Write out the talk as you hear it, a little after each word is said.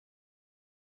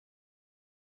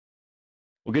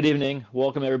Well, good evening.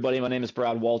 Welcome, everybody. My name is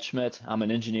Brad Waldschmidt. I'm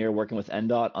an engineer working with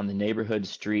NDOT on the Neighborhood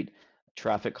Street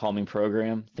Traffic Calming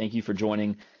Program. Thank you for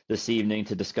joining this evening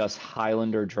to discuss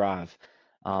Highlander Drive.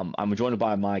 I'm joined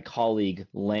by my colleague,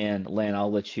 Lan. Lan, I'll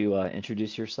let you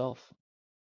introduce yourself.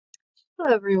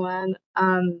 Hello, everyone.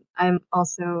 I'm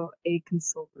also a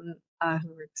consultant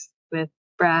who works with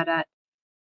Brad at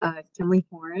Kinley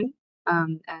Foreign,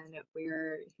 and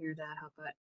we're here to help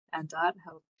out NDOT,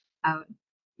 help out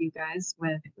you guys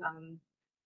with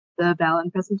the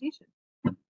ballot presentation.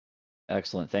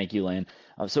 Excellent. Thank you, Lane.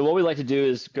 So what we like to do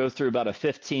is go through about a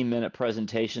 15-minute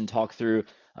presentation, talk through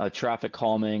traffic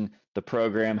calming, the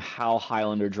program, how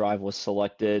Highlander Drive was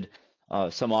selected,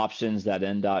 some options that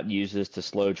NDOT uses to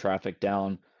slow traffic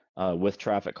down with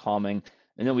traffic calming.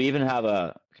 And then we even have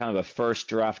a kind of a first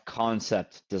draft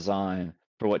concept design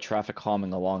for what traffic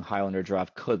calming along Highlander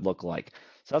Drive could look like.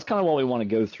 So that's kind of what we want to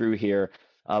go through here.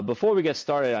 Before we get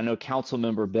started, I know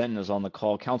Councilmember Benton is on the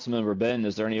call. Councilmember Benton,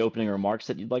 is there any opening remarks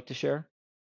that you'd like to share?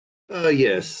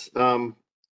 Yes.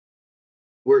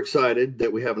 We're excited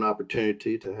that we have an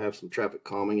opportunity to have some traffic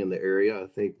calming in the area. I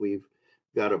think we've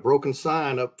got a broken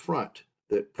sign up front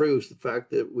that proves the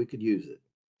fact that we could use it.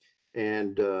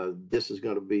 And this is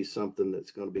going to be something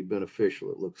that's going to be beneficial,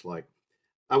 it looks like.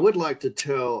 I would like to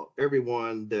tell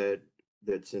everyone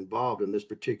that's involved in this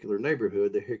particular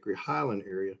neighborhood, the Hickory Highland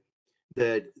area,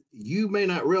 that you may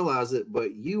not realize it,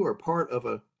 but you are part of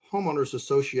a homeowners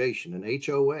association, an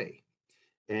HOA.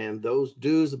 And those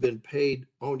dues have been paid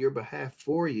on your behalf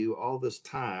for you all this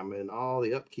time, and all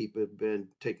the upkeep have been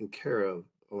taken care of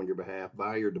on your behalf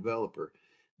by your developer.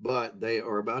 But they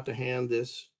are about to hand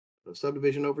this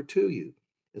subdivision over to you.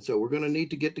 And so we're going to need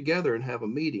to get together and have a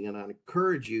meeting. And I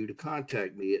encourage you to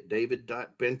contact me at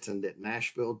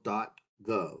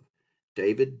david.benton@Nashville.gov.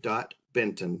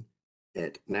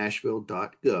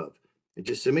 David.benton@Nashville.gov. And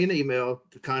just send me an email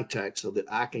to contact so that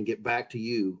I can get back to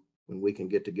you when we can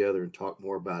get together and talk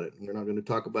more about it. We're not going to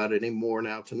talk about it anymore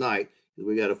now tonight because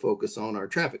we got to focus on our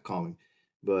traffic calming.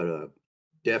 But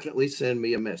definitely send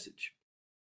me a message.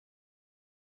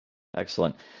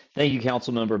 Excellent. Thank you,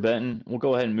 Councilmember Benton. We'll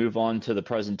go ahead and move on to the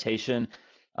presentation.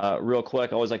 Real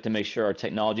quick, I always like to make sure our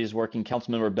technology is working.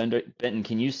 Councilmember Benton,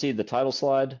 can you see the title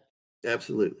slide?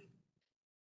 Absolutely.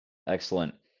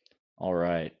 Excellent. All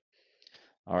right.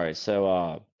 All right.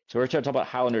 So we're going to talk about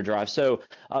Highlander Drive. So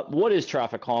what is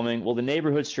traffic calming? Well, the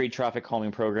Neighborhood Street Traffic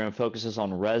Calming Program focuses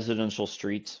on residential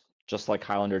streets, just like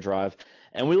Highlander Drive.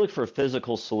 And we look for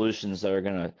physical solutions that are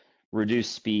going to reduce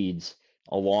speeds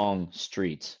along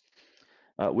streets.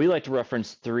 We like to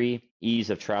reference 3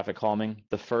 E's of traffic calming.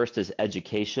 The first is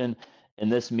education.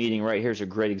 And this meeting right here is a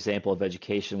great example of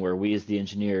education where we as the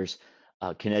engineers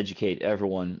can educate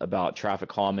everyone about traffic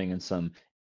calming and some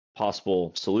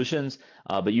possible solutions.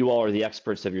 But you all are the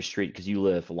experts of your street because you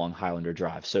live along Highlander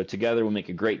Drive. So together we'll make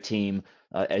a great team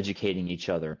educating each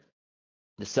other.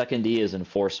 The second E is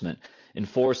enforcement.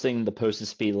 Enforcing the posted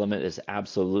speed limit is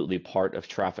absolutely part of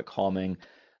traffic calming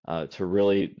to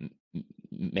really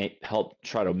help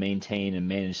try to maintain and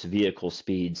manage vehicle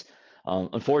speeds.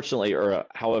 Unfortunately,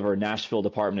 however, Nashville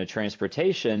Department of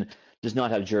Transportation does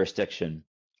not have jurisdiction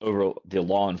over the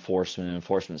law enforcement and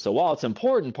enforcement. So while it's an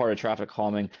important part of traffic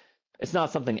calming, it's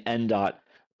not something NDOT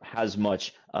has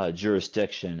much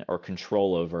jurisdiction or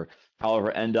control over.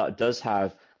 However, NDOT does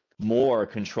have more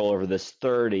control over this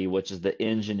 30, which is the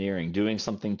engineering, doing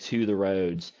something to the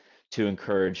roads to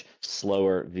encourage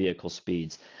slower vehicle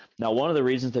speeds. Now, one of the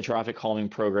reasons the traffic calming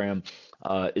program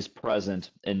is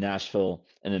present in Nashville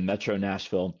and in Metro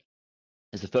Nashville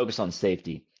is to focus on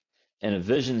safety and a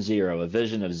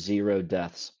vision of zero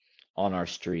deaths on our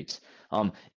streets.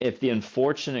 If the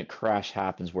unfortunate crash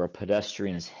happens where a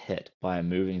pedestrian is hit by a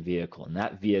moving vehicle and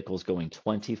that vehicle is going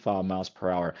 25 miles per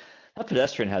hour, that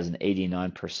pedestrian has an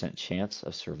 89% chance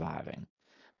of surviving.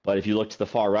 But if you look to the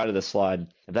far right of the slide,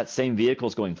 if that same vehicle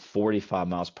is going 45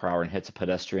 miles per hour and hits a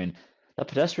pedestrian, that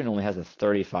pedestrian only has a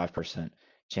 35%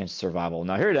 chance of survival.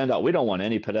 Now, here at NDOT, we don't want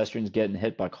any pedestrians getting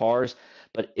hit by cars,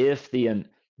 but if the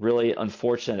really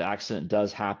unfortunate accident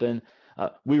does happen,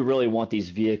 we really want these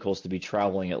vehicles to be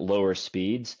traveling at lower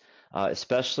speeds,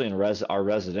 especially in our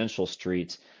residential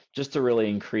streets, just to really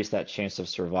increase that chance of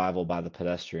survival by the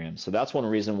pedestrian. So that's one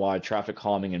reason why traffic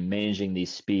calming and managing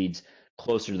these speeds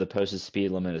closer to the posted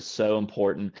speed limit is so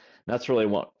important. And that's really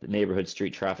what the neighborhood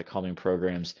street traffic calming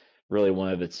programs, really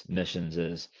one of its missions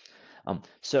is.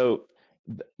 So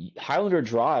Highlander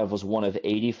Drive was one of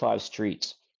 85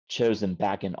 streets chosen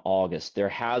back in August. There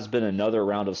has been another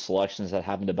round of selections that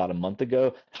happened about a month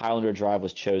ago. Highlander Drive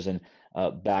was chosen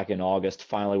back in August.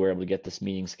 Finally, we were able to get this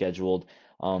meeting scheduled.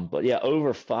 But yeah,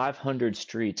 over 500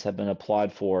 streets have been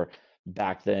applied for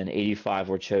back then. 85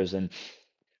 were chosen.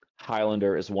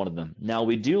 Highlander is one of them. Now,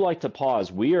 we do like to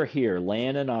pause. We are here,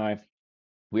 Lan and I,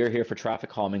 we are here for traffic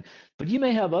calming, but you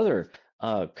may have other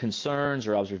concerns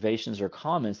or observations or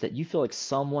comments that you feel like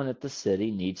someone at the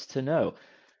city needs to know.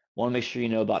 Want to make sure you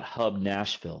know about Hub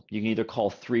Nashville. You can either call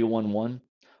 311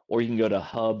 or you can go to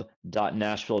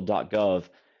hub.nashville.gov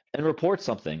and report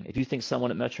something. If you think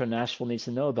someone at Metro Nashville needs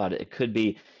to know about it, it could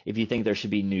be if you think there should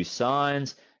be new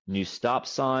signs, new stop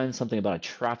signs, something about a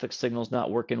traffic signal's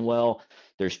not working well,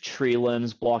 there's tree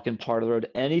limbs blocking part of the road,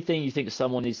 anything you think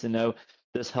someone needs to know,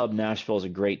 this Hub Nashville is a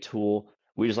great tool.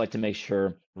 We just like to make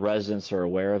sure residents are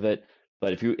aware of it.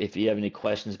 But if you have any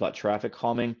questions about traffic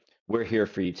calming, we're here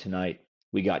for you tonight.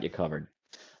 We got you covered.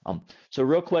 So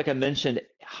real quick, I mentioned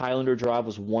Highlander Drive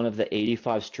was one of the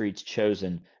 85 streets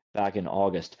chosen back in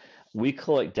August. We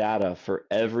collect data for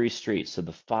every street, so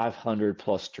the 500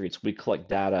 plus streets. We collect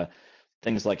data,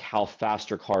 things like how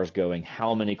fast are cars going,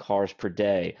 how many cars per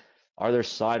day, are there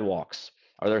sidewalks,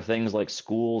 are there things like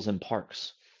schools and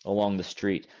parks along the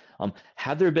street?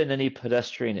 Have there been any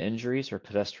pedestrian injuries or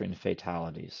pedestrian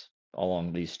fatalities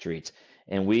along these streets?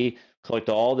 And we collect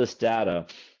all this data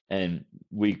and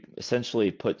we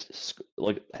essentially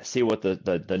see what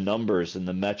the numbers and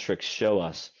the metrics show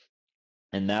us.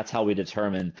 And that's how we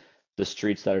determine the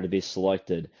streets that are to be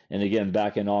selected. And again,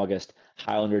 back in August,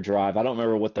 Highlander Drive, I don't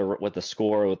remember what the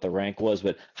score or what the rank was,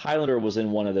 but Highlander was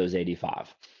in one of those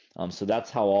 85. So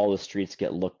that's how all the streets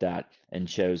get looked at and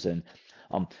chosen.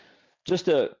 Just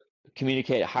to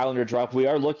communicate Highlander Drive, we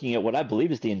are looking at what I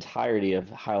believe is the entirety of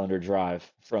Highlander Drive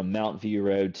from Mount View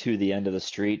Road to the end of the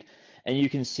street. And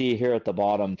you can see here at the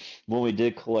bottom, when we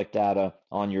did collect data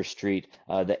on your street,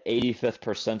 the 85th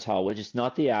percentile, which is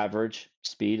not the average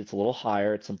speed, it's a little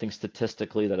higher. It's something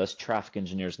statistically that us traffic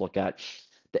engineers look at.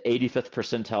 The 85th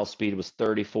percentile speed was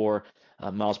 34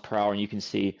 miles per hour. And you can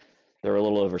see there were a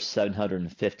little over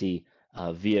 750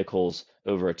 vehicles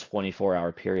over a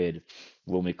 24-hour period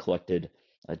when we collected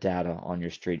data on your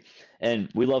street. And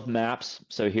we love maps.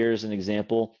 So here's an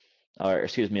example.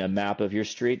 A map of your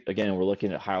street. Again, we're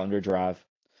looking at Highlander Drive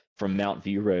from Mount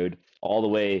View Road all the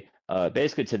way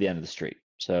basically to the end of the street.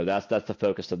 So that's the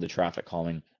focus of the traffic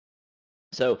calming.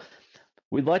 So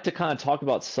we'd like to kind of talk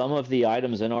about some of the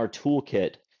items in our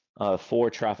toolkit for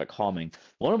traffic calming.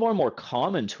 One of our more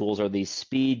common tools are these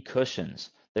speed cushions.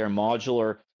 They're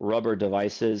modular rubber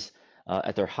devices.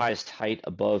 At their highest height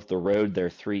above the road,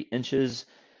 they're 3 inches.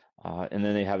 And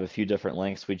then they have a few different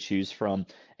lengths we choose from.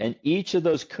 And each of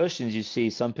those cushions, you see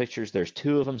some pictures, there's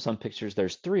 2 of them, some pictures,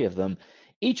 there's 3 of them.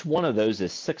 Each one of those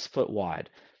is 6 foot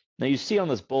wide. Now you see on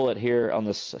this bullet here on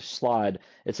this slide,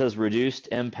 it says reduced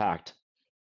impact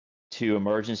to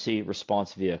emergency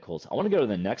response vehicles. I want to go to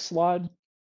the next slide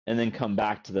and then come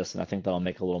back to this, and I think that'll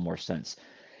make a little more sense.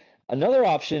 Another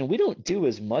option we don't do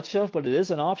as much of, but it is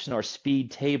an option, are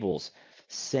speed tables.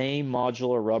 Same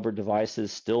modular rubber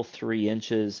devices, still 3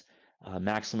 inches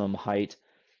maximum height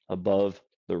above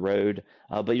the road.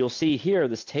 But you'll see here,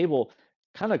 this table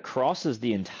kind of crosses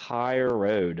the entire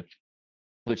road,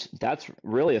 which that's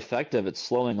really effective at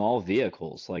slowing all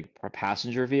vehicles, like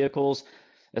passenger vehicles.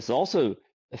 It's also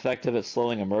effective at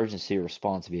slowing emergency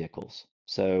response vehicles.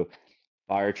 So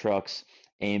fire trucks,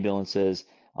 ambulances,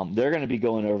 they're going to be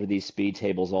going over these speed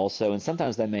tables also, and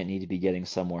sometimes they may need to be getting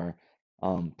somewhere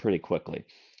pretty quickly.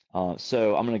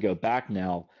 So I'm going to go back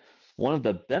now. One of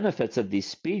the benefits of these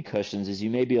speed cushions is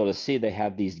you may be able to see they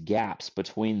have these gaps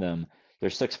between them. They're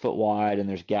 6 foot wide and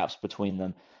there's gaps between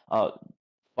them.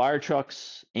 Fire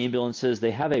trucks, ambulances,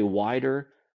 they have a wider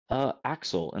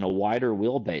axle and a wider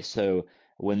wheelbase. So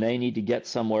when they need to get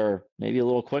somewhere maybe a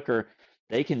little quicker,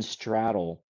 they can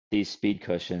straddle these speed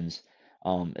cushions,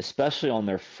 especially on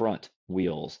their front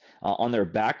wheels. On their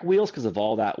back wheels, because of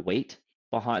all that weight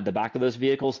behind the back of those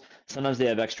vehicles, sometimes they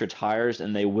have extra tires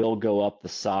and they will go up the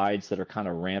sides that are kind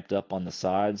of ramped up on the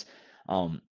sides.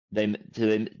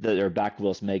 Their back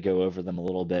wheels may go over them a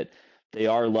little bit. They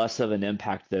are less of an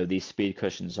impact, though, these speed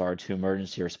cushions are, to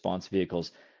emergency response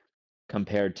vehicles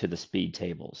compared to the speed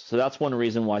tables. So that's one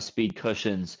reason why speed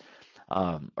cushions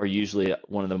are usually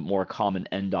one of the more common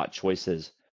NDOT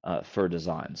choices for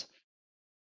designs.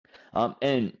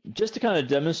 And just to kind of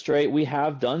demonstrate, we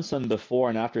have done some before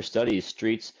and after studies,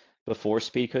 streets before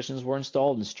speed cushions were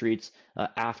installed and streets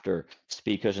after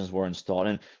speed cushions were installed.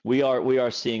 And we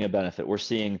are seeing a benefit. We're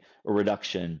seeing a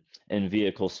reduction in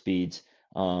vehicle speeds.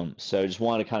 So I just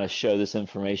wanted to kind of show this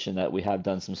information that we have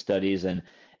done some studies, and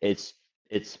it's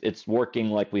working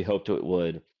like we hoped it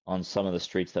would on some of the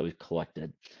streets that we've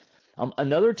collected.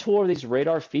 Another tool are these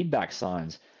radar feedback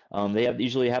signs. They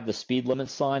usually have the speed limit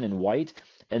sign in white,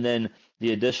 and then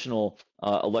the additional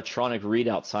electronic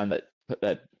readout sign that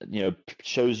that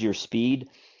shows your speed.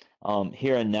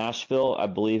 Here in Nashville, I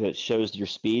believe it shows your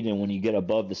speed, and when you get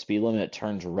above the speed limit, it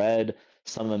turns red.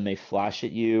 Some of them may flash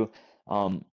at you.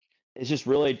 It's just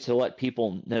really to let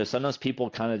people know. Sometimes people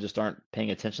kind of just aren't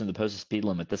paying attention to the posted speed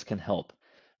limit. This can help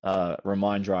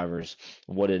remind drivers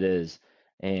what it is.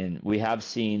 And we have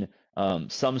seen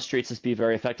some streets this be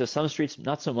very effective. Some streets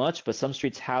not so much, but some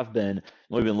streets have been.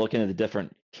 We've been looking at the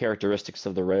different characteristics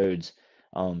of the roads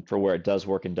for where it does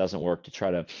work and doesn't work to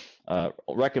try to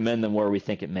recommend them where we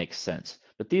think it makes sense.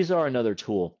 But these are another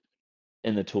tool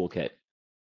in the toolkit.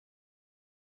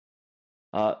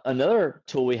 Another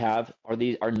tool we have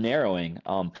are narrowing.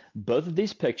 Both of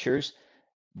these pictures,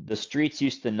 the streets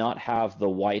used to not have the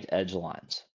white edge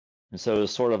lines. And so it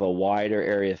was sort of a wider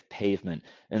area of pavement.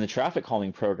 And the traffic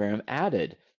calming program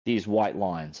added these white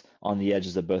lines on the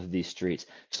edges of both of these streets.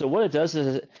 So what it does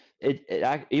is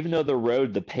even though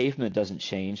the pavement doesn't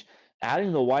change,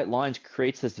 adding the white lines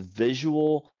creates this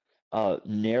visual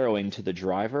narrowing to the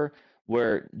driver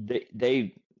where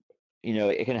they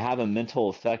it can have a mental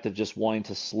effect of just wanting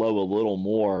to slow a little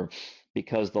more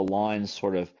because the lines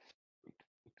sort of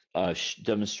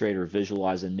demonstrate or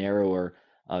visualize a narrower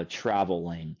travel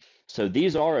lane. So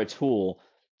these are a tool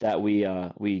that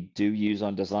we do use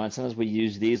on design. Sometimes we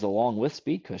use these along with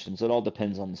speed cushions. It all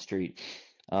depends on the street.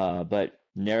 But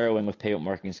narrowing with pavement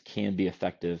markings can be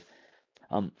effective.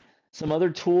 Some other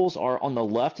tools are on the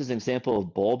left is an example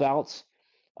of bulb outs.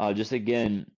 Just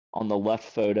again, on the left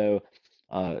photo,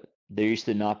 there used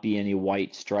to not be any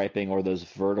white striping or those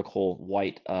vertical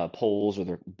white poles or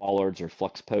the bollards or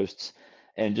flex posts.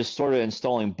 And just sort of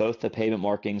installing both the pavement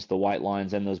markings, the white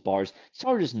lines, and those bars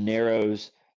sort of just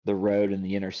narrows the road and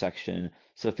the intersection.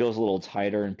 So it feels a little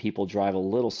tighter and people drive a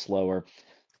little slower.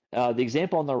 The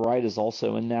example on the right is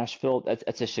also in Nashville.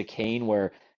 That's a chicane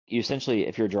where you essentially,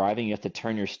 if you're driving, you have to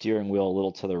turn your steering wheel a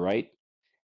little to the right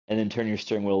and then turn your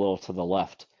steering wheel a little to the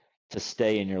left to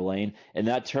stay in your lane. And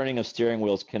that turning of steering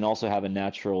wheels can also have a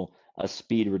natural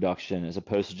speed reduction as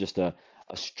opposed to just a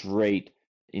straight,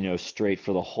 straight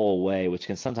for the whole way, which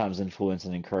can sometimes influence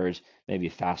and encourage maybe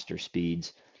faster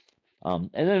speeds. And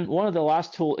then one of the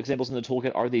last examples in the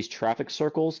toolkit are these traffic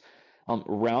circles.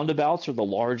 Roundabouts are the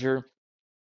larger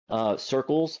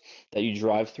circles that you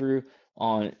drive through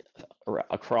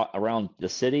around the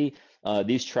city.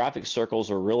 These traffic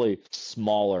circles are really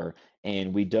smaller,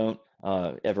 and we don't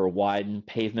ever widen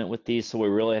pavement with these, so we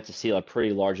really have to see a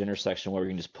pretty large intersection where we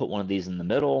can just put one of these in the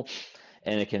middle,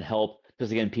 and it can help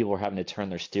because again, people are having to turn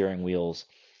their steering wheels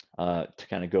to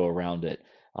kind of go around it.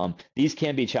 These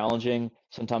can be challenging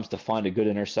sometimes to find a good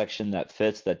intersection that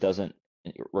fits, that doesn't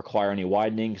require any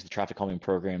widening, because the traffic calming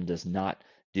program does not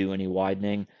do any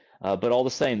widening. But all the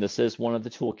same, this is one of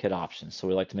the toolkit options, so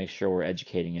we like to make sure we're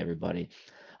educating everybody.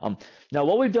 Now,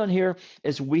 what we've done here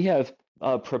is we have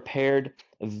prepared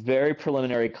a very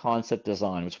preliminary concept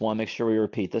design, which I want to make sure we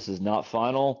repeat. This is not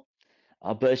final,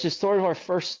 but it's just sort of our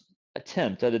first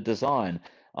attempt at a design.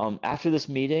 After this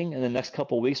meeting in the next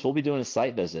couple of weeks, we'll be doing a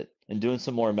site visit and doing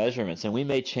some more measurements, and we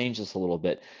may change this a little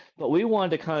bit. But we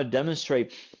wanted to kind of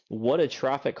demonstrate what a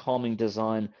traffic calming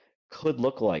design could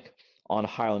look like on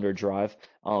Highlander Drive.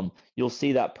 You'll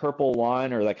see that purple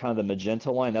line or that kind of the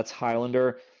magenta line, that's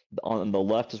Highlander. On the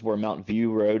left is where Mount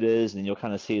View Road is, and you'll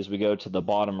kind of see as we go to the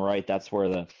bottom right, that's where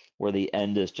the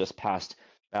end is, just past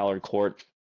Ballard Court.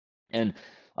 And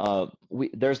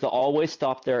there's the always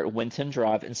stop there at Winton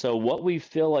Drive. And so what we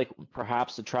feel like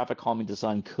perhaps the traffic calming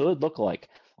design could look like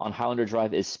on Highlander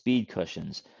Drive is speed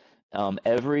cushions.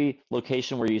 Every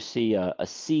location where you see a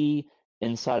C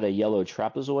inside a yellow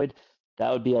trapezoid,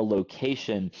 that would be a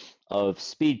location of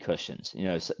speed cushions.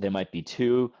 So there might be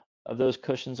 2 of those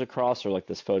cushions across, or like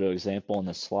this photo example on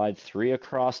the slide, 3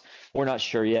 across. We're not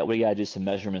sure yet. We got to do some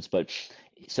measurements. But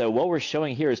so what we're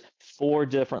showing here is 4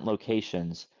 different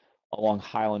locations along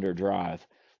Highlander Drive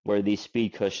where these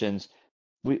speed cushions,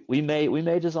 we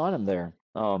may design them there.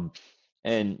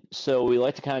 And so we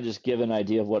like to kind of just give an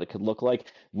idea of what it could look like.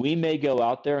 We may go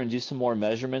out there and do some more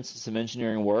measurements and some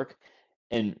engineering work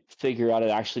and figure out it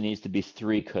actually needs to be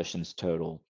 3 cushions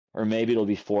total, or maybe it'll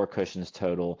be 4 cushions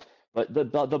total. But the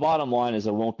bottom line is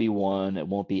it won't be 1, it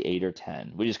won't be 8 or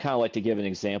 10. We just kind of like to give an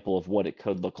example of what it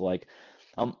could look like.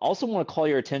 Also want to call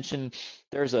your attention,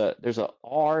 there's a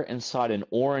R inside an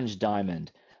orange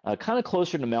diamond, kind of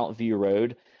closer to Mount View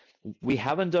Road. We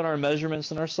haven't done our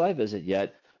measurements in our site visit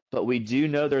yet, but we do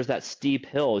know there's that steep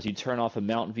hill as you turn off of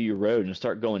Mount View Road and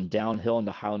start going downhill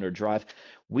into Highlander Drive.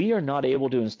 We are not able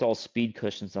to install speed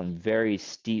cushions on very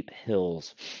steep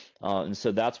hills. And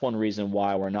so that's one reason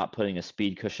why we're not putting a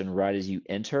speed cushion right as you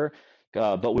enter,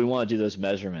 but we want to do those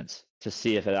measurements to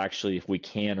see if we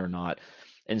can or not.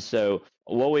 And so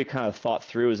what we kind of thought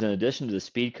through is, in addition to the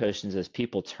speed cushions, as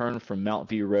people turn from Mount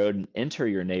View Road and enter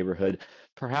your neighborhood,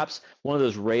 perhaps one of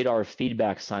those radar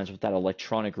feedback signs with that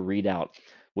electronic readout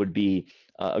would be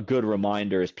a good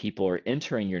reminder as people are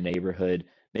entering your neighborhood,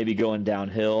 maybe going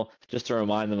downhill, just to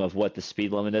remind them of what the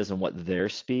speed limit is and what their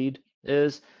speed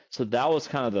is. So that was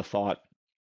kind of the thought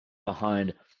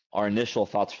behind our initial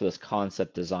thoughts for this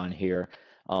concept design here.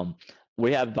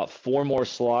 We have about 4 more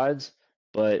slides,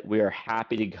 but we are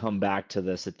happy to come back to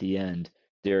this at the end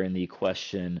during the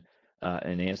question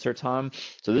and answer time.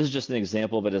 So this is just an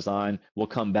example of a design. We'll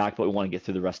come back, but we want to get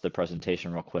through the rest of the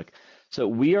presentation real quick. So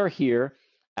we are here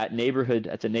at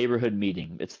the neighborhood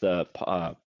meeting. It's the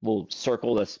little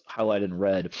circle that's highlighted in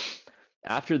red.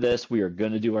 After this, we are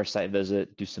going to do our site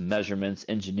visit, do some measurements,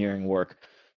 engineering work,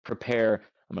 prepare.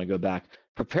 I'm going to go back.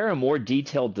 Prepare a more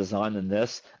detailed design than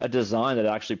this, a design that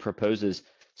actually proposes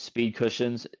speed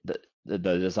cushions. The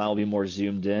design will be more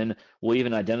zoomed in. We'll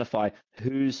even identify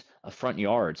whose front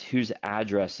yards, whose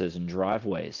addresses and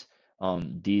driveways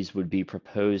these would be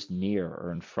proposed near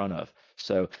or in front of.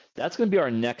 So that's going to be our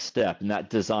next step in that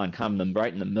design, kind of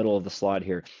right in the middle of the slide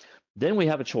here. Then we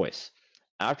have a choice.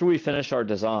 After we finish our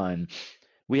design,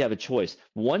 we have a choice.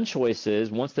 One choice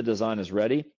is, once the design is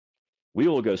ready, we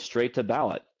will go straight to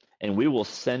ballot, and we will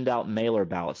send out mailer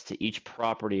ballots to each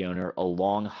property owner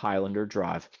along Highlander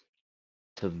Drive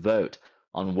to vote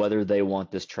on whether they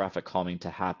want this traffic calming to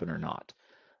happen or not.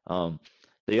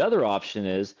 The other option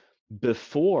is,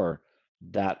 before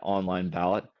that online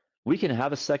ballot, we can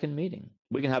have a second meeting.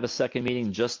 We can have a second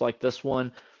meeting just like this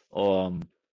one,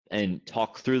 and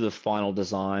talk through the final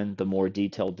design, the more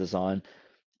detailed design,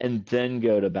 and then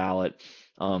go to ballot.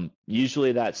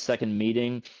 Usually that second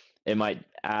meeting, it might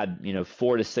add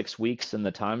 4 to 6 weeks in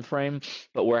the time frame,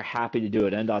 but we're happy to do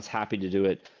it. NDOT's happy to do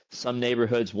it. Some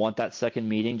neighborhoods want that second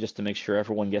meeting just to make sure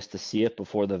everyone gets to see it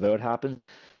before the vote happens.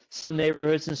 Some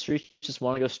neighborhoods and streets just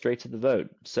want to go straight to the vote.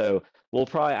 So we'll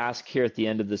probably ask here at the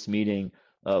end of this meeting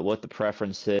what the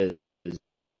preference is,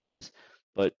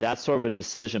 but that's sort of a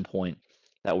decision point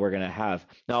that we're going to have.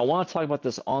 Now I want to talk about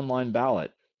this online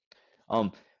ballot.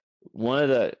 One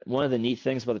of the neat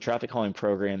things about the traffic calming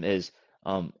program is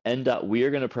NDOT, we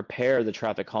are going to prepare the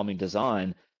traffic calming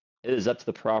design. It is up to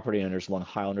the property owners along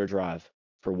Highlander Drive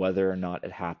for whether or not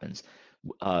it happens.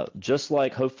 Just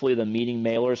like hopefully the meeting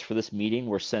mailers for this meeting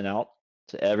were sent out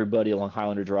to everybody along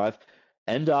Highlander Drive,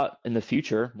 NDOT in the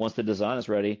future, once the design is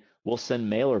ready, will send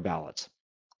mailer ballots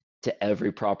to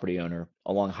every property owner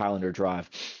along Highlander Drive.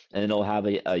 And it'll have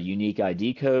a unique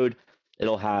ID code.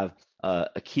 It'll have a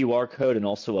QR code and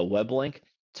also a web link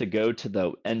to go to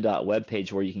the NDOT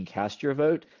webpage where you can cast your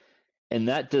vote. And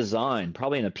that design,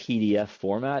 probably in a PDF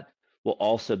format, will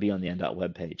also be on the NDOT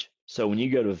webpage. So when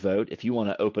you go to vote, if you want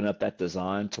to open up that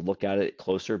design to look at it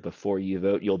closer before you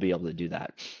vote, you'll be able to do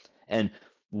that. And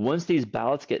once these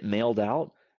ballots get mailed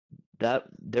out, that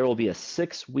there will be a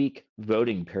 6-week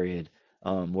voting period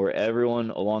where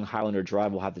everyone along Highlander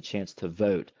Drive will have the chance to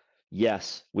vote.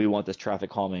 Yes, we want this traffic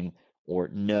calming, or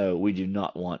no, we do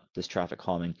not want this traffic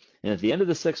calming. And at the end of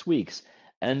the 6 weeks,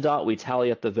 NDOT, we tally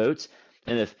up the votes,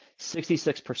 and if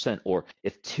 66% or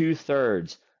if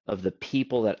 2/3 of the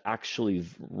people that actually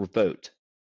vote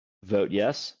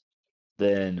yes,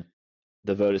 then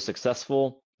the vote is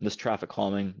successful. This traffic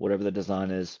calming, whatever the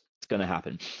design is, it's going to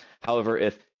happen. However,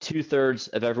 if 2/3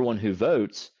 of everyone who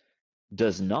votes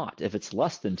does not, if it's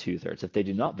less than 2/3, if they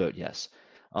do not vote yes,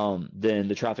 then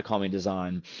the traffic calming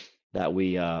design that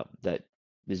that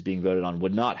is being voted on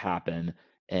would not happen,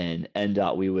 and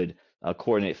NDOT, we would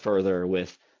coordinate further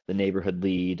with the neighborhood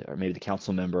lead or maybe the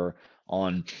council member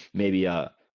on maybe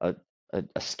a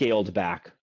scaled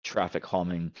back traffic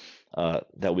calming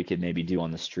that we could maybe do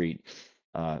on the street.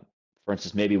 For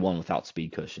instance, maybe one without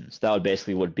speed cushions. That would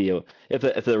basically would be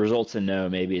if the results in no,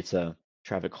 maybe it's a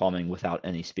traffic calming without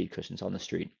any speed cushions on the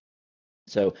street.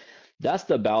 So that's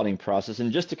the balloting process.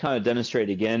 And just to kind of demonstrate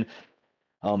again,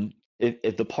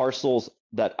 if the parcels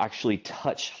that actually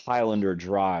touch Highlander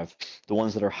Drive, the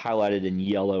ones that are highlighted in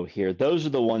yellow here, those are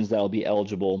the ones that will be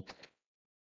eligible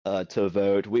to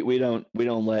vote. We don't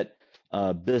let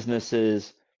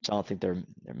businesses. I don't think there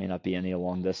may not be any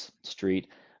along this street.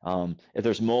 If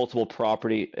there's multiple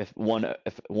property, if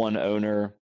one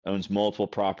owner owns multiple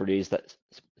properties, that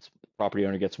property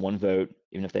owner gets one vote.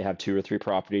 Even if they have 2 or 3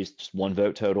 properties, just one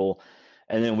vote total.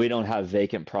 And then we don't have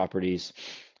vacant properties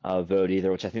vote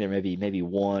either, which I think there may be maybe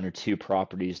 1 or 2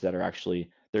 properties that are actually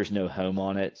there's no home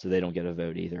on it, so they don't get a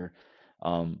vote either.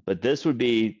 But this would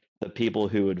be the people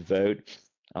who would vote.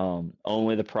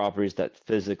 Only the properties that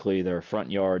physically their front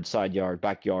yard, side yard,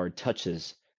 backyard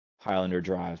touches Highlander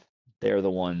Drive. They're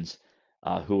the ones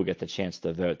who will get the chance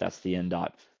to vote. That's the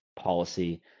NDOT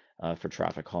policy for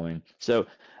traffic calming. So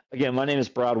again, my name is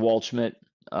Brad Walschmidt.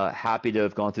 Happy to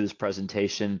have gone through this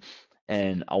presentation,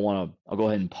 and I'll go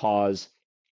ahead and pause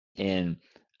and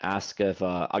ask if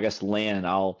I guess Lan,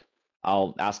 I'll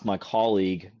ask my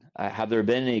colleague, have there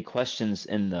been any questions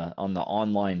on the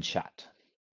online chat?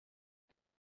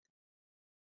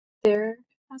 There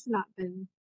has not been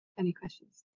any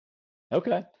questions.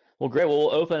 Okay. Well, great. Well,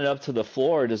 we'll open it up to the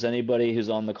floor. Does anybody who's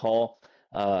on the call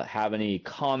have any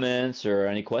comments or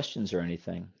any questions or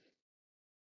anything?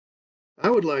 I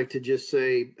would like to just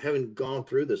say, having gone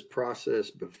through this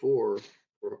process before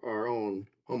for our own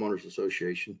homeowners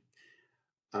association,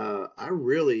 I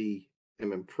really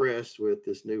am impressed with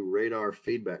this new radar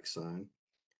feedback sign,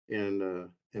 and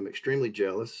am extremely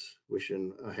jealous,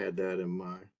 wishing I had that in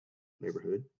my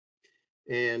neighborhood.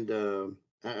 And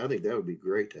I think that would be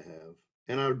great to have.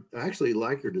 And I actually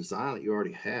like your design that you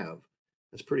already have.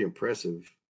 That's pretty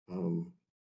impressive.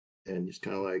 And just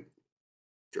kind of like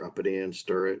drop it in,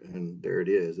 stir it, and there it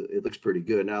is. It looks pretty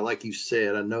good. Now, like you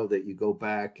said, I know that you go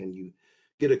back and you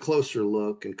get a closer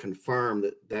look and confirm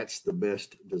that that's the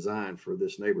best design for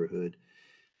this neighborhood.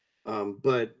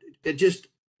 But it just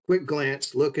quick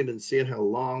glance, looking and seeing how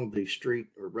long the street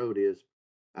or road is,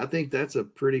 I think that's a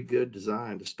pretty good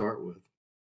design to start with.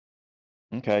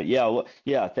 Okay. Yeah. Well,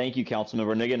 yeah. Thank you,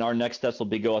 Councilmember. And again, our next steps will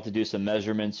be go out to do some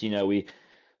measurements. We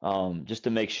just to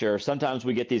make sure. Sometimes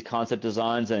we get these concept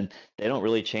designs and they don't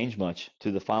really change much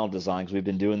to the final design because we've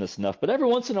been doing this enough. But every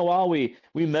once in a while, we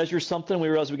measure something, we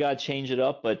realize we got to change it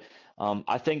up. But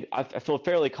I think I feel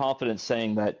fairly confident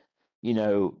saying that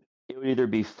it would either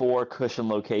be 4 cushion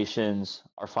locations,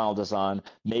 our final design,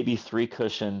 maybe 3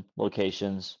 cushion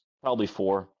locations, probably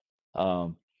 4.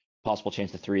 Possible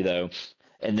change to 3 though.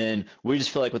 And then we just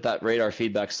feel like with that radar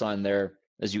feedback sign there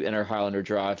as you enter Highlander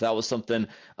Drive, that was something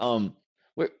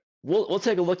we'll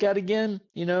take a look at again.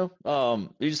 We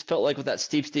just felt like with that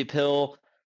steep hill,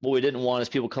 what we didn't want is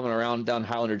people coming around down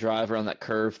Highlander Drive around that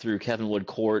curve through Kevinwood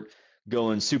Court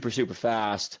going super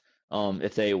fast.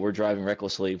 If they were driving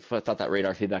recklessly, I thought that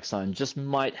radar feedback sign just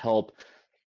might help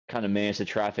kind of manage the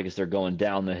traffic as they're going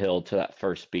down the hill to that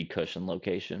first speed cushion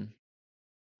location.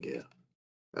 Yeah,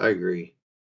 I agree.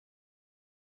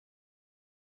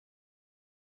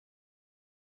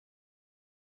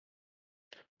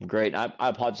 Great. I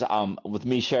apologize. With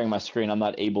me sharing my screen, I'm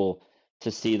not able to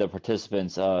see the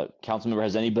participants. Councilmember,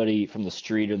 has anybody from the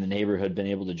street or the neighborhood been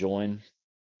able to join?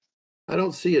 I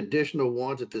don't see additional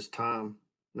ones at this time.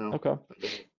 No. Okay.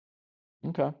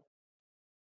 Okay.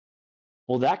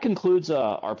 Well, that concludes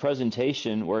our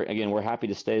presentation. We're happy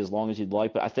to stay as long as you'd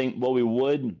like, but I think what we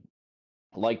would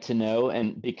like to know,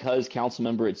 and because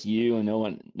Councilmember, it's you and no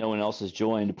one else has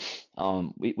joined,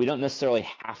 we don't necessarily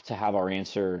have to have our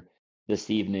answer this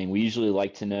evening. We usually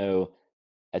like to know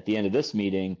at the end of this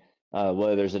meeting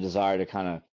whether there's a desire to kind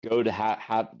of go to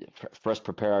have for us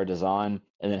prepare our design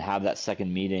and then have that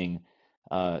second meeting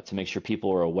to make sure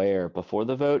people are aware before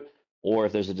the vote, or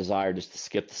if there's a desire just to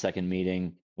skip the second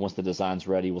meeting. Once the design's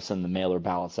ready, we'll send the mailer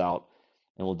ballots out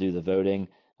and we'll do the voting.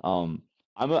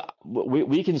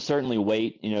 We can certainly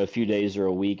wait, a few days or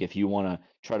a week if you want to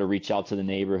try to reach out to the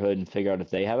neighborhood and figure out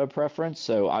if they have a preference.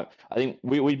 So I think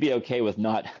we'd be okay with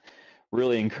not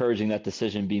really encouraging that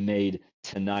decision be made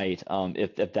tonight,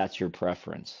 if that's your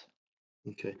preference.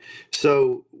 Okay.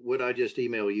 So would I just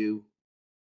email you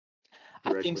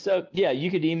I think so. Yeah,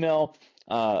 you could email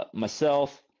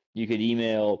myself. You could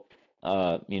email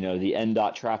the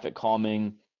NDOT traffic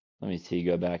calming. Let me see.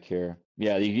 Go back here.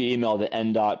 Yeah, you can email the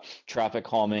NDOT traffic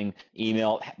calming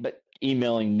email, but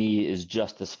emailing me is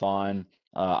just as fine.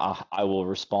 I will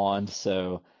respond,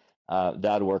 so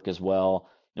that'd work as well.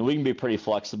 And we can be pretty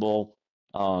flexible.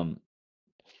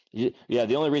 Yeah,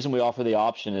 the only reason we offer the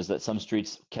option is that some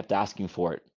streets kept asking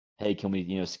for it. Hey, can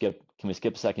we skip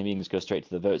a second meeting, just go straight to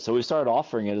the vote? So we started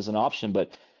offering it as an option,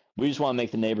 but we just want to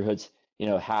make the neighborhoods,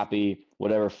 happy,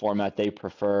 whatever format they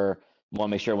prefer. We want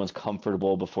to make sure everyone's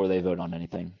comfortable before they vote on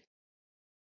anything.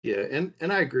 Yeah, and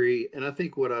I agree. And I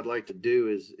think what I'd like to do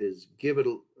is give it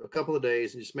a couple of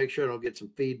days and just make sure I don't get some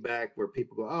feedback where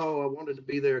people go, oh, I wanted to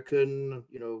be there, couldn't,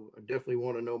 I definitely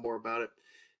want to know more about it.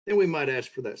 Then we might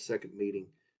ask for that second meeting.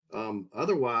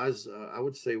 Otherwise, I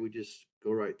would say we just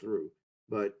go right through.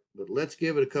 But let's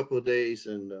give it a couple of days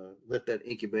and let that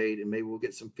incubate, and maybe we'll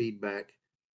get some feedback,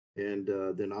 and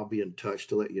then I'll be in touch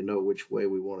to let you know which way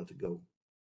we want it to go.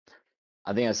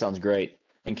 I think that sounds great.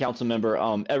 And council member,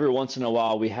 every once in a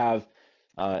while we have,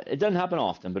 it doesn't happen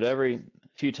often, but every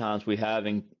few times we have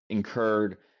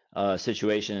incurred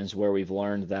situations where we've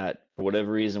learned that for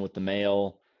whatever reason with the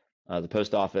mail, the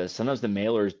post office, sometimes the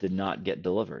mailers did not get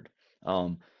delivered.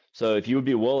 So if you would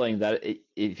be willing,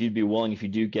 if you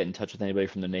do get in touch with anybody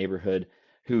from the neighborhood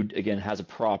who again has a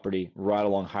property right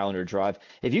along Highlander Drive,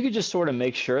 if you could just sort of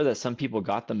make sure that some people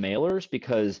got the mailers,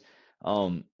 because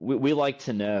we like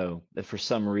to know that for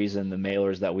some reason the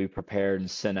mailers that we prepared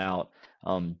and sent out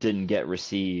didn't get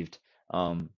received.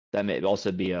 That may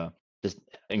also be just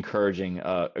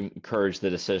encourage the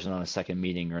decision on a second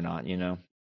meeting or not, you know.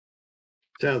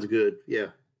 Sounds good. Yeah,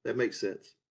 that makes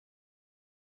sense.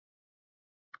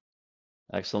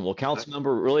 Excellent. Well, council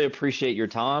member, really appreciate your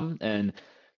time, and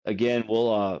again,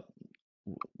 we'll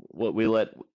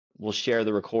share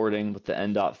the recording with the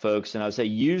NDOT folks, and I would say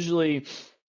usually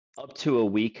up to a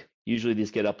week. Usually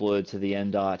these get uploaded to the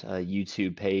NDOT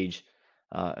YouTube page,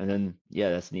 and then yeah,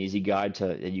 that's an easy guide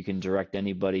that you can direct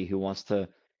anybody who wants to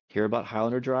hear about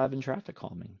Highlander Drive and traffic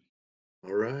calming.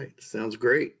 All right, sounds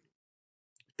great.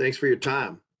 Thanks for your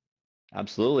time.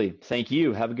 Absolutely. Thank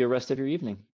you. Have a good rest of your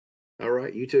evening. All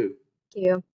right, you too. Thank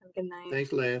you. Have a good night.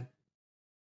 Thanks, Lan.